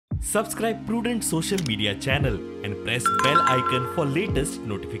Subscribe Prudent social media channel and press bell icon for latest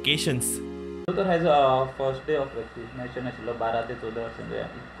notifications. तर has first day of vaccination आशिल्लो 12 ते 14 वर्सांचो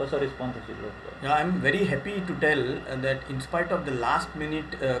कसो response आशिल्लो? Yeah, I'm very happy to tell that in spite of the last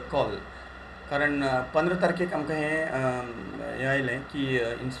minute call, कारण 15 तारखेक आमकां हें आयलें की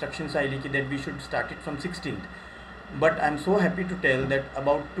instructions आयली की that we should start it from 16th. But I'm so happy to tell that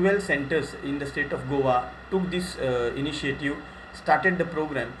about 12 centers in the state of Goa took this initiative, started the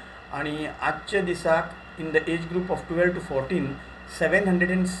program, आणि आजच्या दिसाक in the age group of 12 to 14,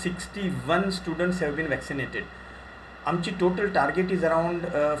 761 students have been vaccinated. आमची total target is around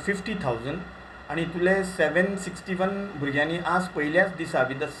 50,000 आणि तुले 761 भुरग्यांनी आज पहिल्याच दिसा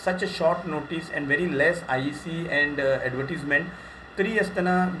with such a short notice and very less IEC and advertisement तरी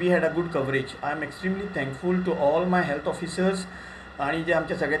असताना we had a good coverage. I am extremely thankful to all my health officers आणि जे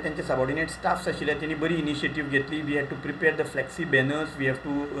आमचे सगळे त्यांचे सबऑर्डिनेट स्टाफ्स आशिल्ले त्यांनी बरी इनिशिएटीव घेतली. We had to prepare the flexi banners, we have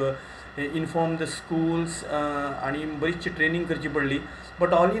to inform the schools आणि बरीचशी ट्रेनिंग करची पडली.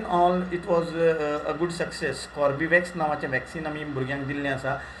 But all in all it was a good success. Corbevax नावाचें vaccine आमी भुरग्यांक दिल्लें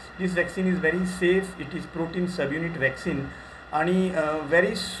आसा. दीस vaccine is very safe. It is protein sub unit vaccine आणि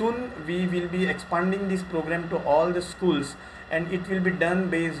very soon we will be expanding these programme to all the schools and it will be done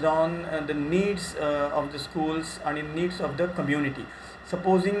based on the needs of the schools and needs of the community.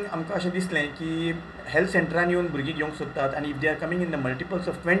 Supposing आमकां अशें दिसलें की health सेंटरान येवन भुरगीं घेवंक सोदतात and if they are coming in the multiples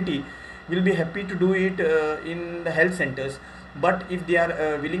of 20, we'll be happy to do it in the health centers. But if they are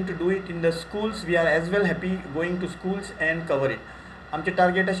willing to do it in the schools, we are as well happy going to schools and cover it. आमचें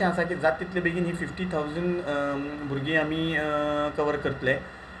target अशें आसा की जाता तितले बेगीन ही 50,000 भुरगीं आमी cover करतले.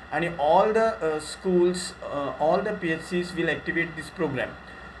 And all the schools, all the PHCs will activate this program.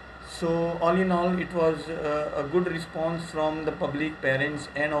 So all in all, it was a good response from the public, parents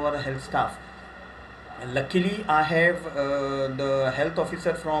and our health staff. Luckily, I have the health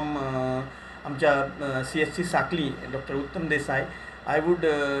officer from amcha CSC Sakli, Dr. Uttam Desai. I would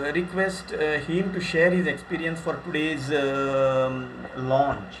request him to share his experience for today's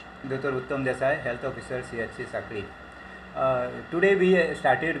launch. Dr. Uttam Desai, health officer CSC Sakli. Today we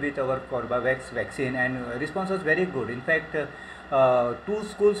started with our COBREVAX vaccine and response was very good. In fact, 2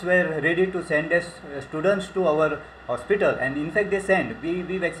 schools were ready to send us students to our hospital, and in fact they sent.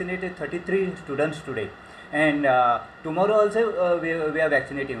 We vaccinated 33 students today, and tomorrow also we are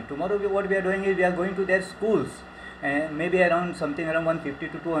vaccinating. Tomorrow what we are doing is we are going to their schools, and maybe around 150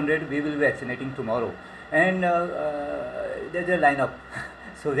 to 200 we will be vaccinating tomorrow, and there's a lineup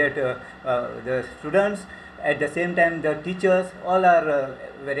so that the students, at the same time the teachers, all are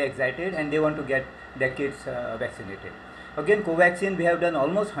very excited and they want to get their kids vaccinated. Again, Covaxin we have done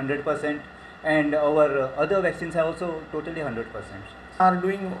almost 100%, and our other vaccines are also totally 100%. Are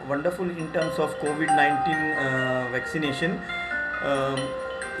doing wonderful in terms of COVID-19 vaccination.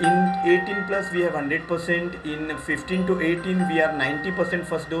 In 18 plus we have 100%. In 15 to 18 we are 90%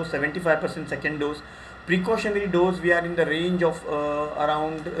 first dose, 75% second dose. Precautionary dose we are in the range of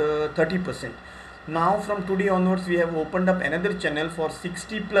around 30%. Now from today onwards we have opened up another channel for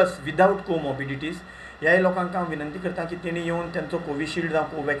 60 plus without comorbidities. ह्या लोकांक हांव विनंती करता की तेणी येवन त्यांचो Covishield जावं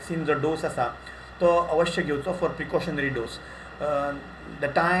कोवॅक्सीन जो डोस आसा तो अवश्य घेवचो for precautionary dose.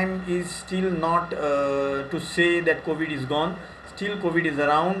 The time is still not to से that COVID is gone. Still COVID is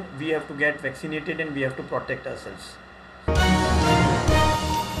around. We have to get vaccinated and we have to protect ourselves.